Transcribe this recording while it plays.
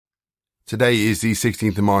Today is the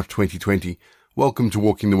 16th of March 2020. Welcome to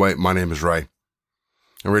Walking the Way. My name is Ray.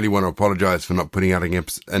 I really want to apologize for not putting out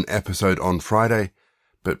an episode on Friday,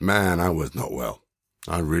 but man, I was not well.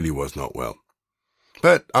 I really was not well.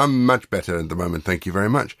 But I'm much better at the moment, thank you very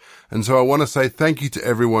much. And so I want to say thank you to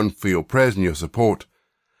everyone for your prayers and your support,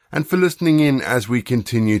 and for listening in as we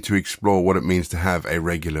continue to explore what it means to have a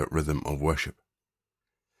regular rhythm of worship.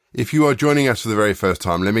 If you are joining us for the very first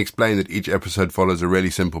time, let me explain that each episode follows a really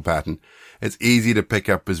simple pattern. It's easy to pick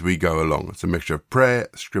up as we go along. It's a mixture of prayer,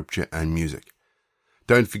 scripture, and music.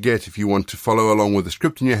 Don't forget, if you want to follow along with the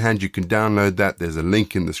script in your hand, you can download that. There's a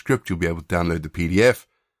link in the script. You'll be able to download the PDF.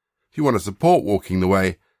 If you want to support Walking the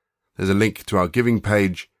Way, there's a link to our giving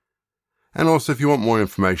page. And also, if you want more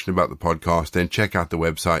information about the podcast, then check out the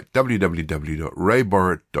website,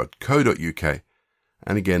 www.rayborrett.co.uk.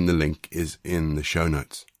 And again, the link is in the show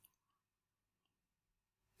notes.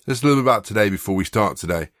 Just a little bit about today before we start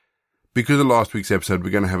today. Because of last week's episode, we're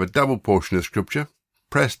going to have a double portion of scripture.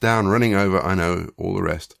 Pressed down, running over, I know, all the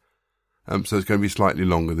rest. So it's going to be slightly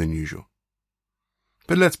longer than usual.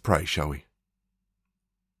 But let's pray, shall we?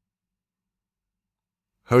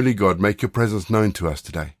 Holy God, make your presence known to us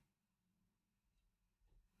today.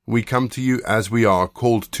 We come to you as we are,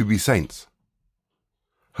 called to be saints.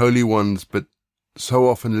 Holy ones, but so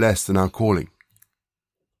often less than our calling.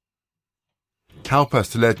 Help us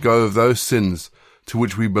to let go of those sins to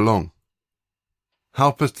which we belong.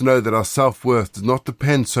 Help us to know that our self-worth does not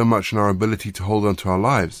depend so much on our ability to hold on to our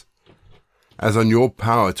lives, as on your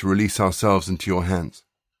power to release ourselves into your hands.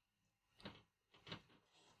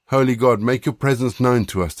 Holy God, make your presence known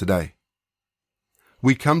to us today.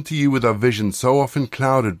 We come to you with our vision so often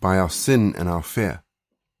clouded by our sin and our fear.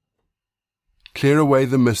 Clear away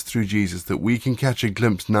the mist through Jesus that we can catch a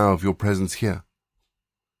glimpse now of your presence here.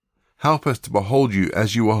 Help us to behold you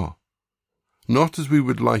as you are, not as we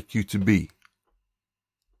would like you to be.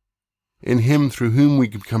 In him through whom we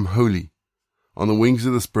can become holy, on the wings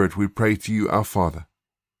of the Spirit we pray to you, our Father.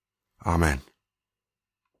 Amen.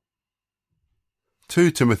 2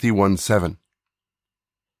 Timothy 1:7.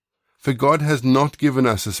 For God has not given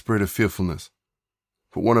us a spirit of fearfulness,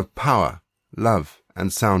 but one of power, love,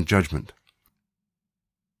 and sound judgment.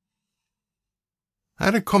 I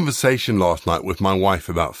had a conversation last night with my wife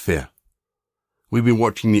about fear. We've been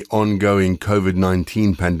watching the ongoing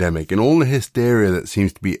COVID-19 pandemic and all the hysteria that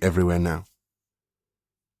seems to be everywhere now.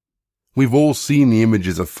 We've all seen the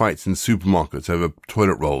images of fights in supermarkets over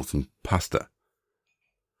toilet rolls and pasta,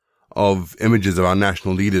 of images of our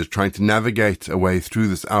national leaders trying to navigate a way through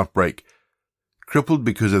this outbreak, crippled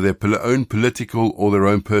because of their own political or their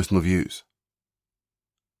own personal views.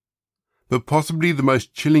 But possibly the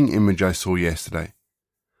most chilling image I saw yesterday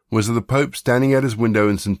was of the Pope standing at his window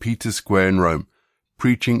in St. Peter's Square in Rome,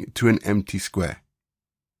 preaching to an empty square.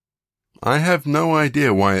 I have no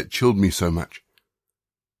idea why it chilled me so much.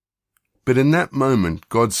 But in that moment,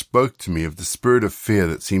 God spoke to me of the spirit of fear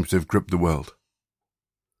that seems to have gripped the world.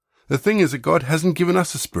 The thing is that God hasn't given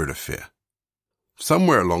us a spirit of fear.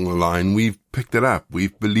 Somewhere along the line, we've picked it up.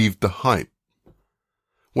 We've believed the hype.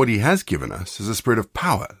 What he has given us is a spirit of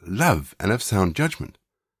power, love, and of sound judgment.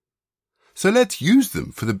 So let's use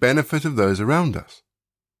them for the benefit of those around us.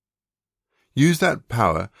 Use that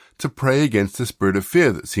power to pray against the spirit of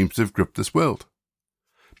fear that seems to have gripped this world.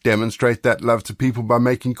 Demonstrate that love to people by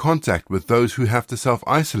making contact with those who have to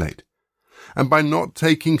self-isolate, and by not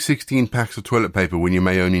taking 16 packs of toilet paper when you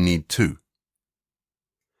may only need 2.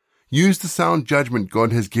 Use the sound judgment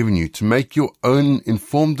God has given you to make your own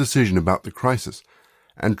informed decision about the crisis,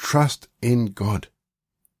 and trust in God.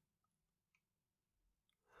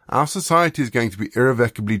 Our society is going to be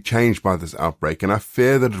irrevocably changed by this outbreak, and I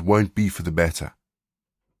fear that it won't be for the better.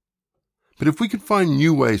 But if we can find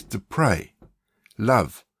new ways to pray,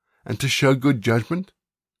 love, and to show good judgment,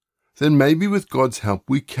 then maybe with God's help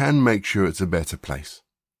we can make sure it's a better place.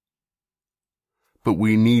 But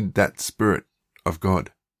we need that Spirit of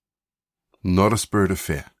God, not a spirit of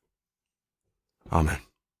fear. Amen.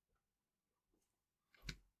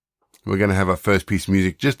 We're going to have our first piece of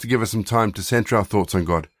music just to give us some time to center our thoughts on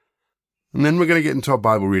God. And then we're going to get into our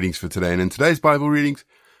Bible readings for today. And in today's Bible readings,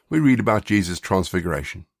 we read about Jesus'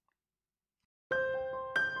 transfiguration.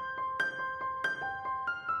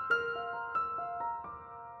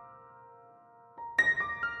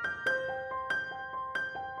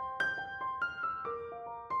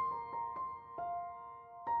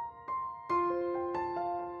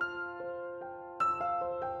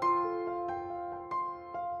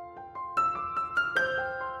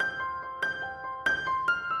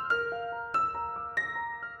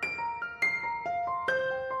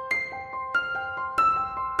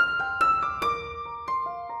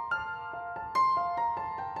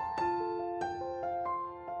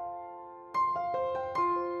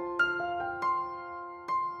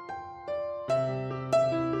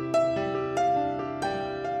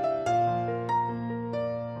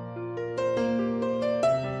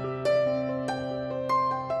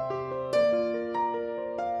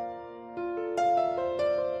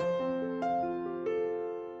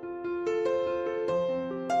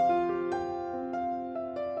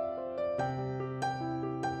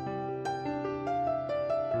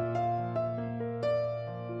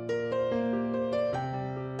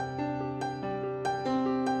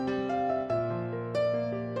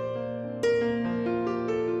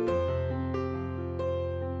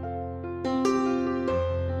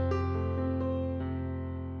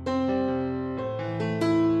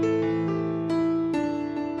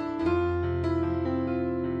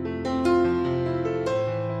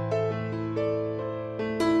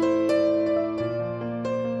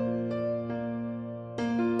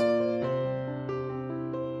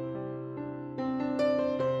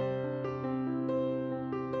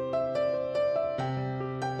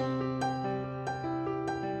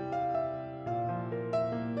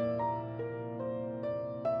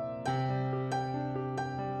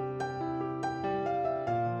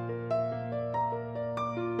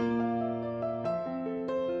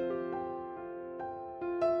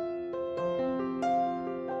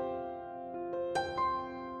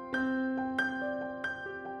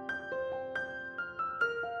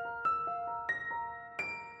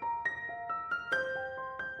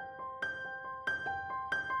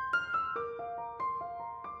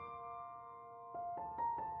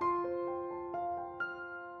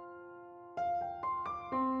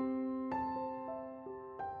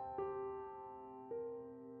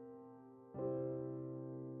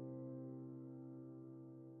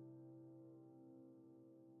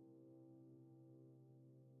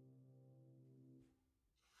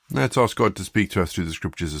 Let's ask God to speak to us through the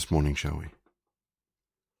scriptures this morning, shall we?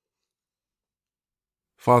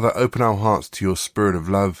 Father, open our hearts to your spirit of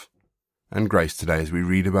love and grace today as we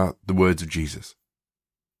read about the words of Jesus.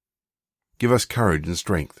 Give us courage and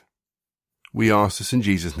strength. We ask this in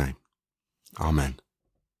Jesus' name. Amen.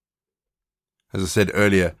 As I said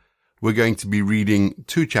earlier, we're going to be reading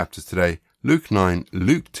 2 chapters today, Luke 9,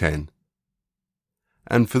 Luke 10.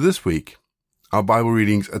 And for this week, our Bible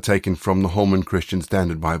readings are taken from the Holman Christian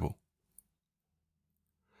Standard Bible.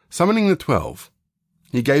 Summoning the 12,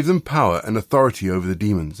 he gave them power and authority over the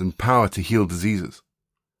demons and power to heal diseases.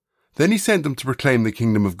 Then he sent them to proclaim the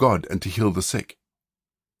kingdom of God and to heal the sick.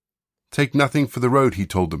 Take nothing for the road, he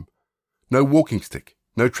told them. No walking stick,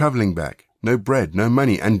 no traveling bag, no bread, no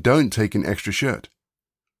money, and don't take an extra shirt.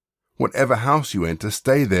 Whatever house you enter,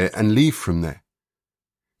 stay there and leave from there.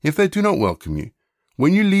 If they do not welcome you,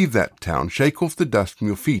 when you leave that town, shake off the dust from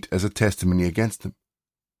your feet as a testimony against them.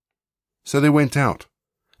 So they went out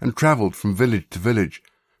and traveled from village to village,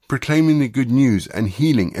 proclaiming the good news and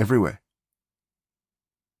healing everywhere.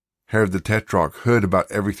 Herod the Tetrarch heard about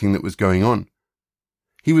everything that was going on.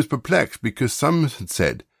 He was perplexed because some had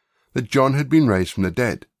said that John had been raised from the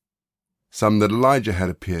dead, some that Elijah had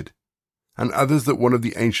appeared, and others that one of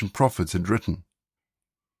the ancient prophets had written.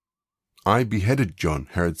 I beheaded John,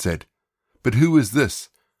 Herod said, but who is this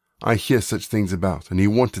I hear such things about? And he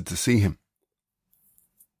wanted to see him.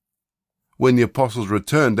 When the apostles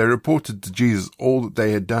returned, they reported to Jesus all that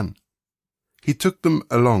they had done. He took them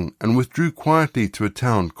along and withdrew quietly to a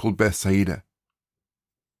town called Bethsaida.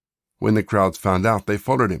 When the crowds found out, they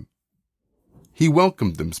followed him. He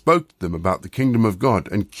welcomed them, spoke to them about the kingdom of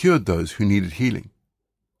God, and cured those who needed healing.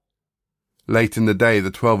 Late in the day, the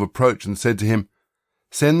 12 approached and said to him,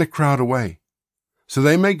 Send the crowd away, so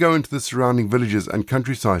they may go into the surrounding villages and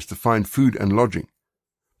countrysides to find food and lodging,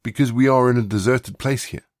 because we are in a deserted place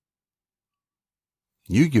here.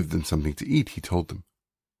 You give them something to eat, he told them.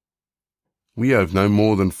 We have no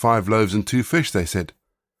more than 5 loaves and 2 fish, they said,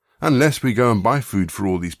 unless we go and buy food for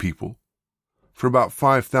all these people. For about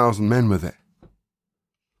 5,000 men were there.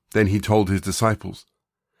 Then he told his disciples,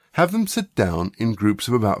 Have them sit down in groups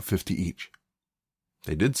of about 50 each.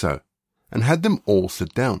 They did so, and had them all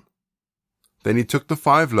sit down. Then he took the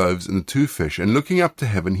 5 loaves and the 2 fish, and looking up to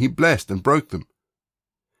heaven, he blessed and broke them.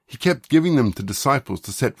 He kept giving them to disciples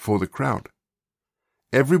to set before the crowd.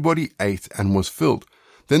 Everybody ate and was filled.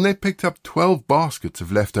 Then they picked up 12 baskets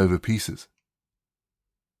of leftover pieces.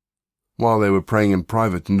 While they were praying in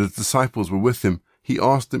private and his disciples were with him, he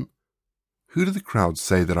asked them, Who do the crowds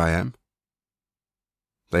say that I am?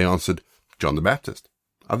 They answered, John the Baptist,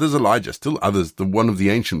 others Elijah, still others that one of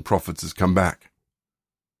the ancient prophets has come back.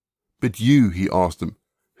 But you, he asked them,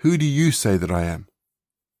 who do you say that I am?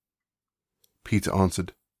 Peter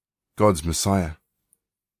answered, God's Messiah.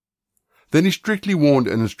 Then he strictly warned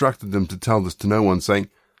and instructed them to tell this to no one, saying,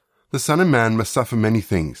 The Son of Man must suffer many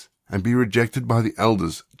things, and be rejected by the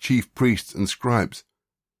elders, chief priests, and scribes,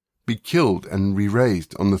 be killed and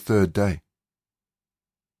re-raised on the 3rd day.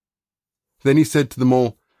 Then he said to them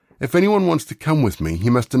all, If anyone wants to come with me, he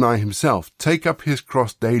must deny himself, take up his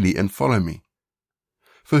cross daily, and follow me.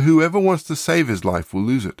 For whoever wants to save his life will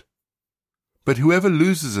lose it, but whoever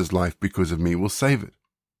loses his life because of me will save it.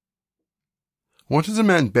 What is a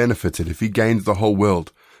man benefited if he gains the whole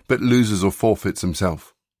world, but loses or forfeits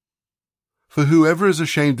himself? For whoever is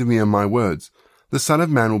ashamed of me and my words, the Son of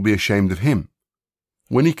Man will be ashamed of him,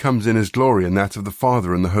 when he comes in his glory and that of the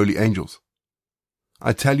Father and the holy angels.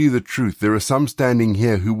 I tell you the truth, there are some standing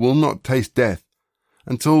here who will not taste death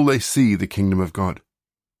until they see the kingdom of God.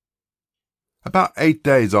 About 8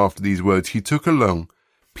 days after these words, he took along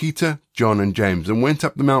Peter, John, and James and went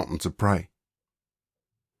up the mountain to pray.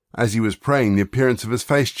 As he was praying, the appearance of his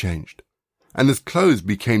face changed, and his clothes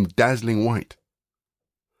became dazzling white.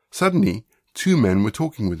 Suddenly, 2 men were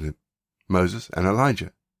talking with him, Moses and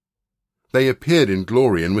Elijah. They appeared in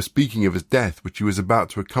glory and were speaking of his death, which he was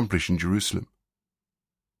about to accomplish in Jerusalem.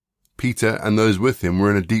 Peter and those with him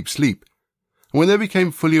were in a deep sleep, and when they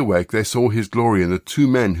became fully awake, they saw his glory and the 2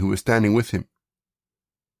 men who were standing with him.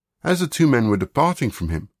 As the 2 men were departing from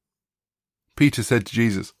him, Peter said to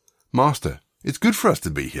Jesus, Master, it's good for us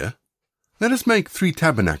to be here. Let us make 3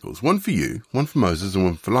 tabernacles, one for you, one for Moses, and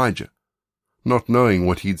one for Elijah, not knowing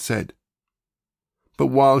what he'd said. But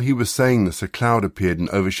while he was saying this, a cloud appeared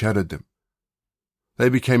and overshadowed them. They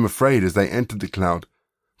became afraid as they entered the cloud.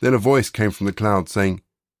 Then a voice came from the cloud saying,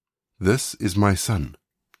 This is my Son,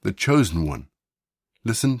 the chosen one.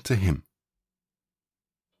 Listen to him.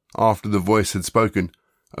 After the voice had spoken,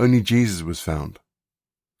 only Jesus was found.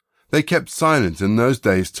 They kept silent and in those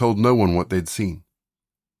days told no one what they'd seen.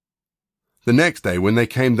 The next day, when they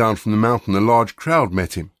came down from the mountain, a large crowd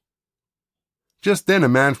met him. Just then a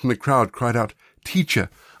man from the crowd cried out, "Teacher,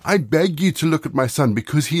 I beg you to look at my son,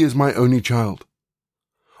 because he is my only child.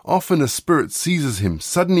 Often a spirit seizes him,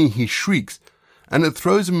 suddenly he shrieks, and it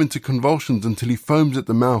throws him into convulsions until he foams at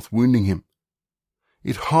the mouth, wounding him.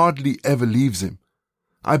 It hardly ever leaves him.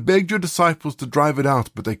 I begged your disciples to drive it out,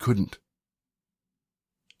 but they couldn't."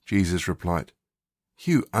 Jesus replied,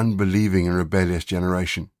 "You unbelieving and rebellious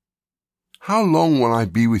generation, how long will I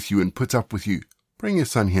be with you and put up with you? Bring your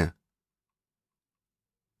son here."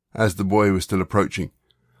 As the boy was still approaching,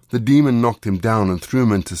 the demon knocked him down and threw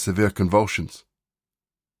him into severe convulsions.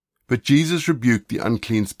 But Jesus rebuked the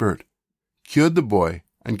unclean spirit, cured the boy,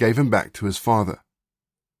 and gave him back to his father.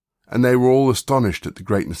 And they were all astonished at the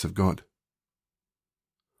greatness of God.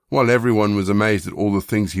 While everyone was amazed at all the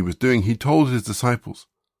things he was doing, he told his disciples,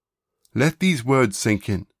 "Let these words sink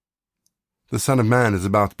in. The Son of Man is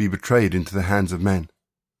about to be betrayed into the hands of men."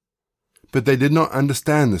 But they did not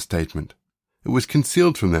understand the statement. It was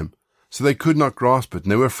concealed from them, so they could not grasp it,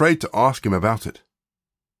 and they were afraid to ask him about it.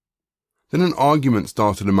 Then an argument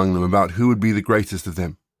started among them about who would be the greatest of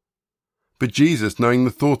them. But Jesus, knowing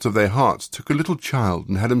the thoughts of their hearts, took a little child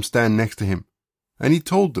and had him stand next to him. And he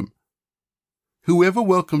told them, "Whoever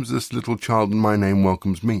welcomes this little child in my name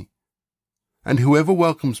welcomes me. And whoever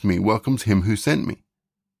welcomes me welcomes him who sent me.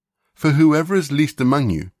 For whoever is least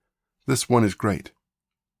among you, this one is great."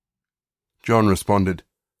 John responded,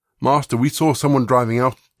 "Master, we saw someone driving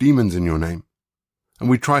out demons in your name, and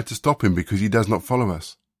we tried to stop him because he does not follow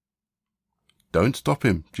us." "Don't stop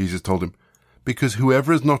him," Jesus told him, "because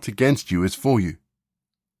whoever is not against you is for you."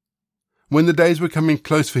 When the days were coming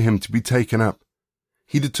close for him to be taken up,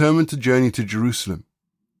 he determined to journey to Jerusalem.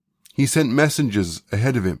 He sent messengers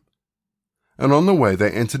ahead of him, and on the way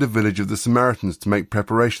they entered a village of the Samaritans to make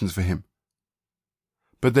preparations for him.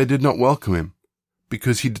 But they did not welcome him,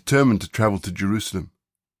 because he determined to travel to Jerusalem.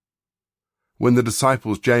 When the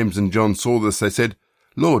disciples James and John saw this, they said,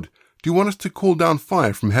 "Lord, do you want us to call down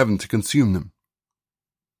fire from heaven to consume them?"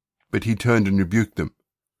 But he turned and rebuked them,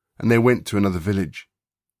 and they went to another village.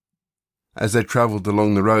 As they traveled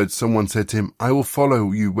along the road, someone said to him, "I will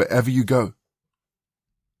follow you wherever you go."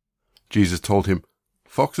 Jesus told him,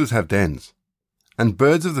 "Foxes have dens, and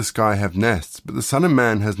birds of the sky have nests, but the Son of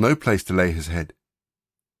Man has no place to lay his head."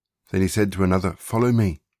 Then he said to another, "Follow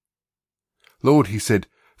me." "Lord," he said,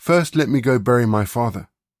 "first let me go bury my father."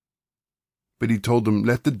 But he told them,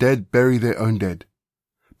 "Let the dead bury their own dead,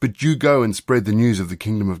 but you go and spread the news of the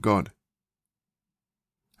kingdom of God."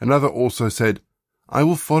 Another also said, "I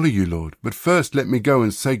will follow you, Lord, but first let me go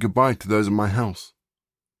and say goodbye to those in my house."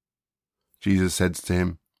 Jesus said to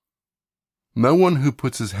him, "No one who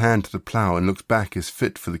puts his hand to the plough and looks back is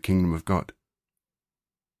fit for the kingdom of God."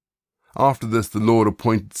 After this, the Lord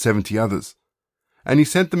appointed 70 others, and he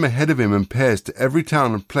sent them ahead of him in pairs to every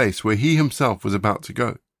town and place where he himself was about to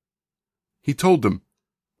go. He told them,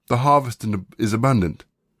 "The harvest is abundant,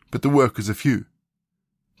 but the workers are few.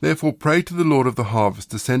 Therefore pray to the Lord of the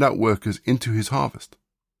harvest to send out workers into his harvest.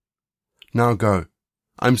 Now go.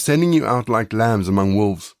 I'm sending you out like lambs among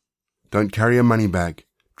wolves. Don't carry a money bag,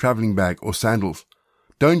 traveling bag, or sandals.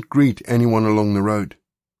 Don't greet anyone along the road.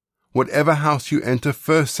 Whatever house you enter,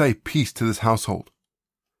 first say peace to this household.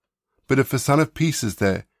 But if the Son of Peace is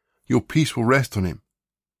there, your peace will rest on him.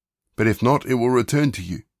 But if not, it will return to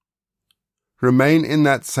you. Remain in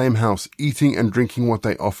that same house, eating and drinking what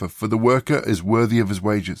they offer, for the worker is worthy of his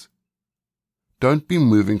wages. Don't be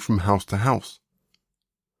moving from house to house.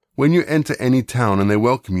 When you enter any town and they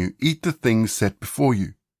welcome you, eat the things set before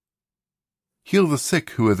you. Heal the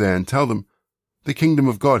sick who are there and tell them, the kingdom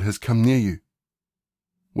of God has come near you.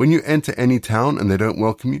 When you enter any town and they don't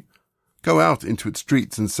welcome you, go out into its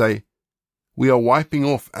streets and say, we are wiping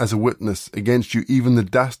off as a witness against you even the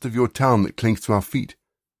dust of your town that clings to our feet.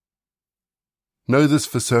 Know this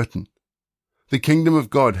for certain. The kingdom of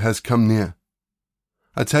God has come near.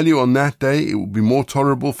 I tell you, on that day it will be more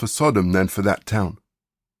tolerable for Sodom than for that town.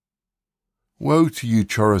 Woe to you,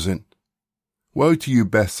 Chorazin! Woe to you,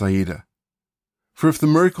 Bethsaida! For if the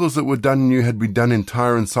miracles that were done in you had been done in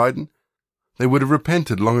Tyre and Sidon, they would have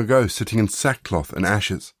repented long ago, sitting in sackcloth and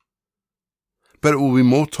ashes. But it will be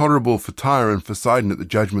more tolerable for Tyre and for Sidon at the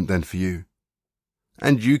judgment than for you.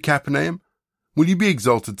 And you, Capernaum, will you be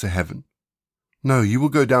exalted to heaven? No, you will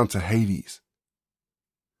go down to Hades.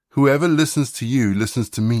 Whoever listens to you listens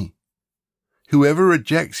to me. Whoever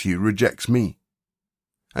rejects you rejects me.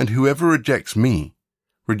 And whoever rejects me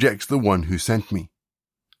rejects the one who sent me.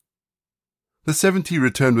 The 70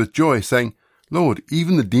 returned with joy, saying, Lord,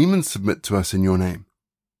 even the demons submit to us in your name.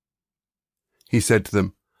 He said to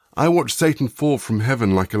them, I watched Satan fall from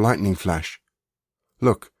heaven like a lightning flash.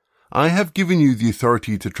 Look, I have given you the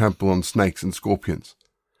authority to trample on snakes and scorpions,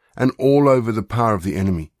 and all over the power of the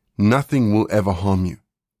enemy. Nothing will ever harm you.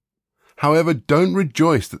 However, don't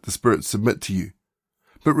rejoice that the spirits submit to you,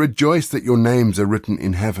 but rejoice that your names are written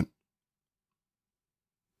in heaven."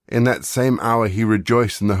 In that same hour he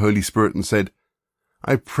rejoiced in the Holy Spirit and said,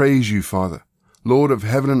 "I praise you, Father, Lord of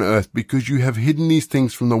heaven and earth, because you have hidden these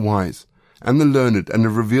things from the wise and the learned and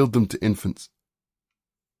have revealed them to infants.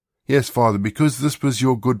 Yes, Father, because this was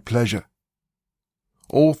your good pleasure.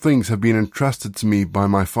 All things have been entrusted to me by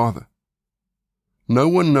my Father. No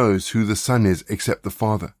one knows who the Son is except the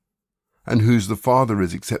Father, and whose the Father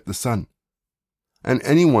is except the Son, and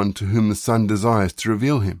anyone to whom the Son desires to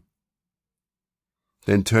reveal him."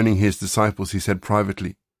 Then turning his disciples, he said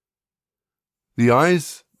privately, "The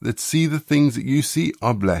eyes that see the things that you see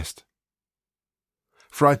are blessed.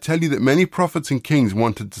 For I tell you that many prophets and kings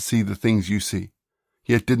wanted to see the things you see,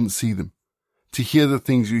 yet didn't see them, to hear the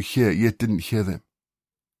things you hear, yet didn't hear them."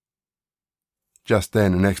 Just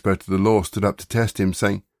then an expert of the law stood up to test him,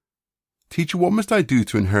 saying, "Teacher, what must I do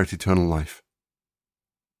to inherit eternal life?"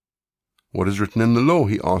 "What is written in the law?"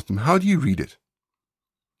 he asked him. "How do you read it?"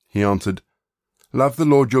 He answered, "Love the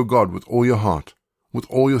Lord your God with all your heart, with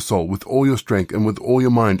all your soul, with all your strength, and with all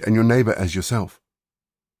your mind, and your neighbor as yourself."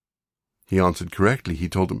 He answered correctly. He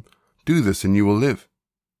told him, "Do this and you will live."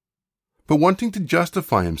 But wanting to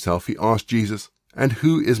justify himself, he asked Jesus, "And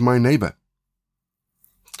who is my neighbor?"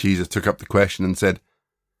 Jesus took up the question and said,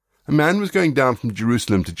 "A man was going down from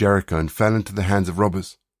Jerusalem to Jericho and fell into the hands of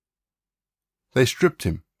robbers. They stripped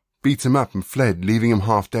him, beat him up, and fled, leaving him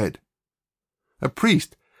half dead. A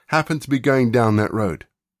priest happened to be going down that road.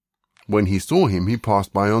 When he saw him, he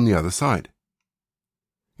passed by on the other side.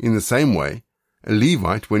 In the same way, a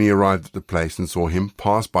Levite, when he arrived at the place and saw him,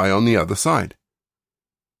 passed by on the other side.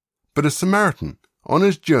 But a Samaritan, on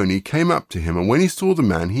his journey, came up to him, and when he saw the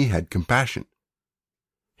man, he had compassion.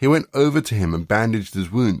 He went over to him and bandaged his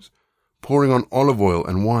wounds, pouring on olive oil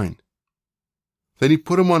and wine. Then he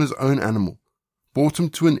put him on his own animal, brought him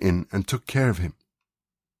to an inn, and took care of him.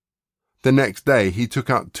 The next day he took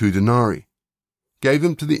out 2 denarii, gave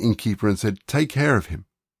them to the innkeeper, and said, 'Take care of him.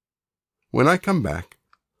 When I come back,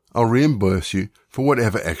 I'll reimburse you for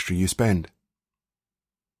whatever extra you spend.'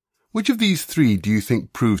 Which of these 3 do you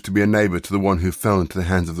think proved to be a neighbor to the one who fell into the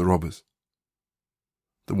hands of the robbers?"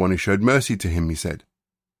 "The one who showed mercy to him," he said.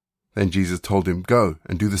 Then Jesus told him, "Go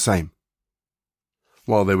and do the same."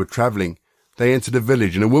 While they were traveling, they entered a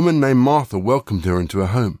village, and a woman named Martha welcomed her into her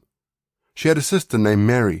home. She had a sister named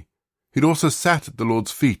Mary, who'd also sat at the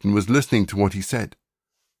Lord's feet and was listening to what he said.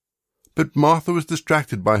 But Martha was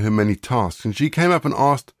distracted by her many tasks, and she came up and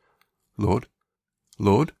asked, Lord,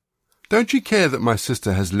 don't you care that my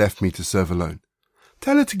sister has left me to serve alone?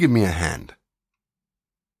 Tell her to give me a hand."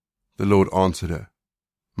 The Lord answered her,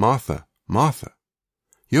 "Martha, Martha,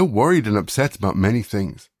 you're worried and upset about many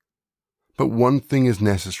things, but one thing is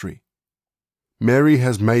necessary. Mary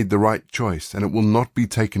has made the right choice, and it will not be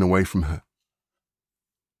taken away from her."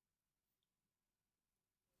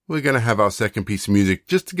 We're going to have our second piece of music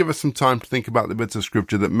just to give us some time to think about the bits of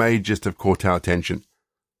scripture that may just have caught our attention.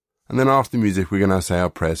 And then after the music, we're going to say our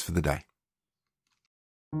prayers for the day.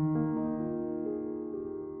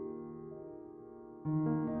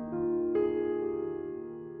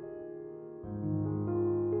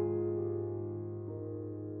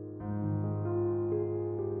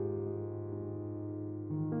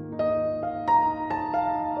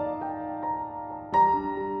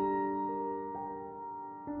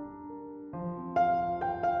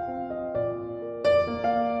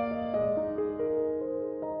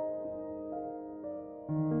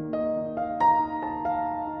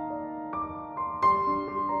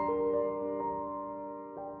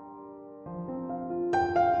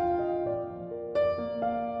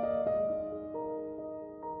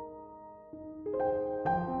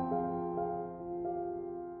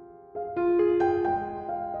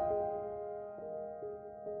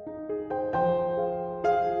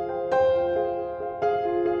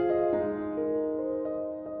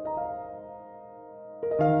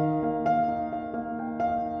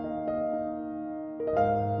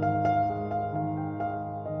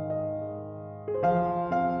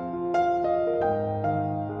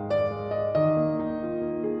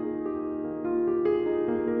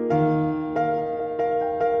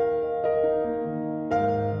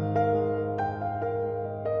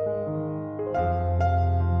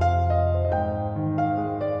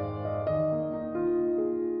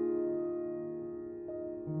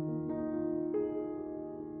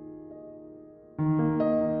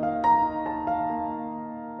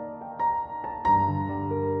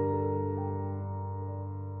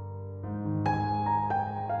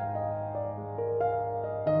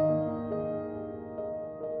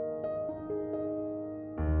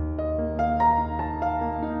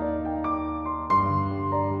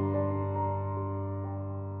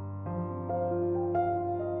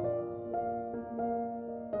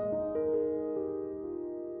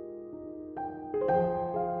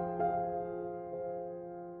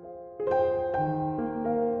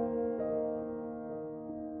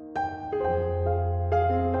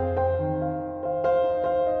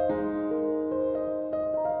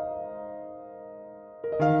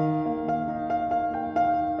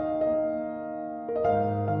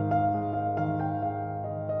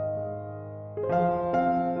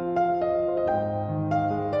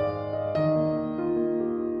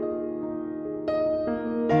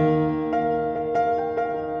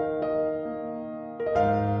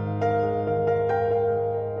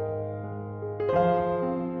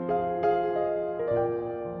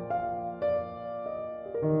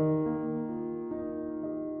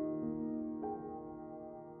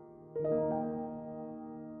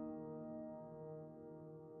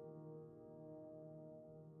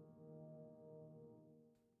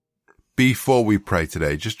 Before we pray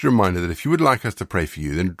today, just a reminder that if you would like us to pray for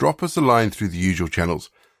you, then drop us a line through the usual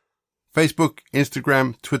channels. Facebook,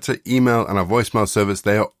 Instagram, Twitter, email, and our voicemail service,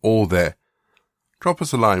 they are all there. Drop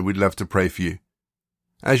us a line. We'd love to pray for you.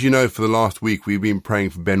 As you know, for the last week, we've been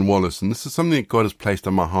praying for Ben Wallace, and this is something that God has placed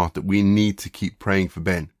on my heart that we need to keep praying for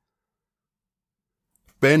Ben.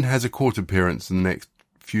 Ben has a court appearance in the next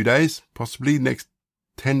few days, possibly next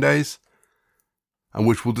 10 days, and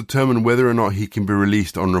which will determine whether or not he can be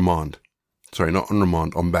released on remand. Sorry, not on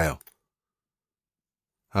remand, on bail.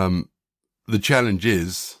 The challenge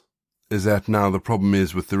is that now the problem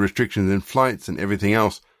is with the restrictions in flights and everything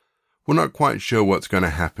else, we're not quite sure what's going to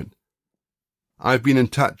happen. I've been in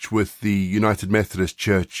touch with the United Methodist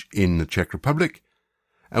Church in the Czech Republic,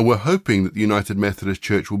 and we're hoping that the United Methodist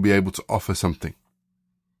Church will be able to offer something.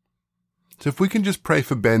 So if we can just pray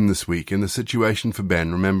for Ben this week and the situation for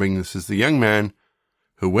Ben, remembering this is the young man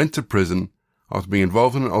who went to prison after being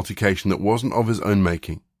involved in an altercation that wasn't of his own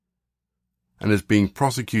making, and is being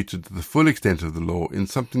prosecuted to the full extent of the law in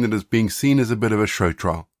something that is being seen as a bit of a show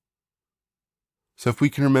trial. So if we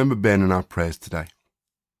can remember Ben in our prayers today.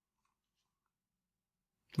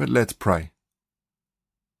 But let's pray.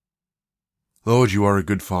 Lord, you are a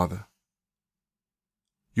good Father.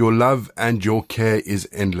 Your love and your care is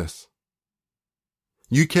endless.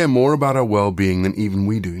 You care more about our well-being than even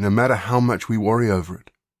we do, no matter how much we worry over it.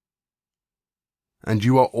 And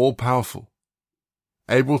you are all-powerful,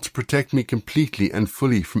 able to protect me completely and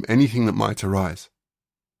fully from anything that might arise.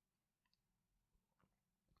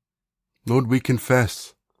 Lord, we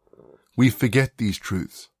confess we forget these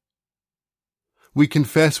truths. We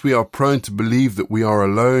confess we are prone to believe that we are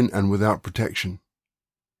alone and without protection.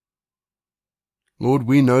 Lord,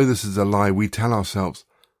 we know this is a lie we tell ourselves,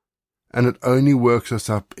 and it only works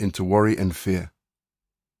us up into worry and fear.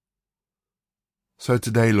 So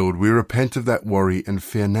today, Lord, we repent of that worry and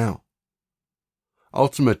fear now.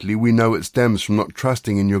 Ultimately, we know it stems from not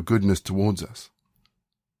trusting in your goodness towards us.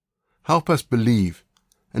 Help us believe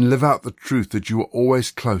and live out the truth that you are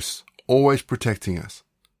always close, always protecting us,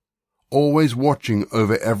 always watching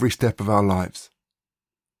over every step of our lives.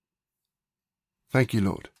 Thank you,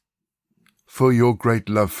 Lord, for your great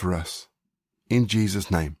love for us. In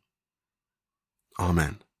Jesus' name.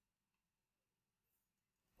 Amen.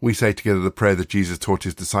 We say together the prayer that Jesus taught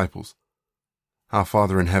his disciples. Our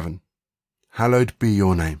Father in heaven, hallowed be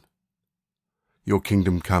your name. Your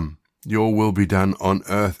kingdom come, your will be done on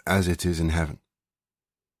earth as it is in heaven.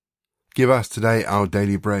 Give us today our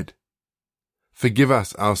daily bread. Forgive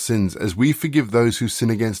us our sins as we forgive those who sin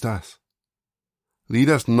against us. Lead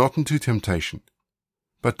us not into temptation,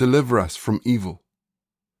 but deliver us from evil.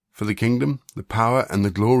 For the kingdom, the power, and the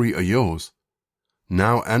glory are yours,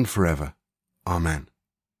 now and forever. Amen.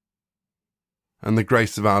 And the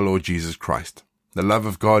grace of our Lord Jesus Christ, the love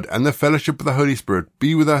of God, and the fellowship of the Holy Spirit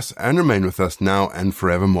be with us and remain with us now and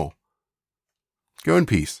forevermore. Go in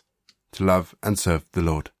peace to love and serve the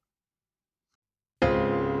Lord.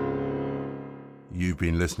 You've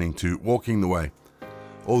been listening to Walking the Way.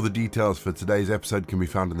 All the details for today's episode can be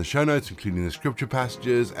found in the show notes, including the scripture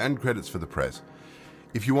passages and credits for the prayers.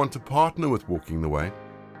 If you want to partner with Walking the Way,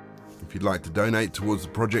 if you'd like to donate towards the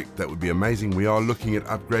project, that would be amazing. We are looking at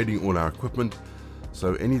upgrading all our equipment,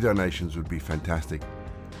 so any donations would be fantastic.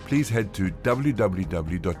 Please head to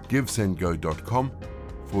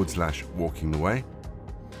www.givesendgo.com/walkingtheway.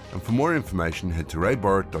 And for more information, head to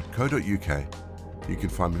rayborrett.co.uk. You can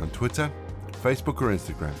find me on Twitter, Facebook, or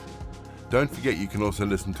Instagram. Don't forget you can also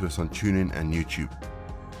listen to us on TuneIn and YouTube.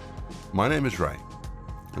 My name is Ray,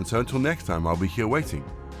 and so until next time, I'll be here waiting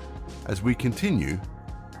as we continue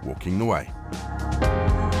walking the way.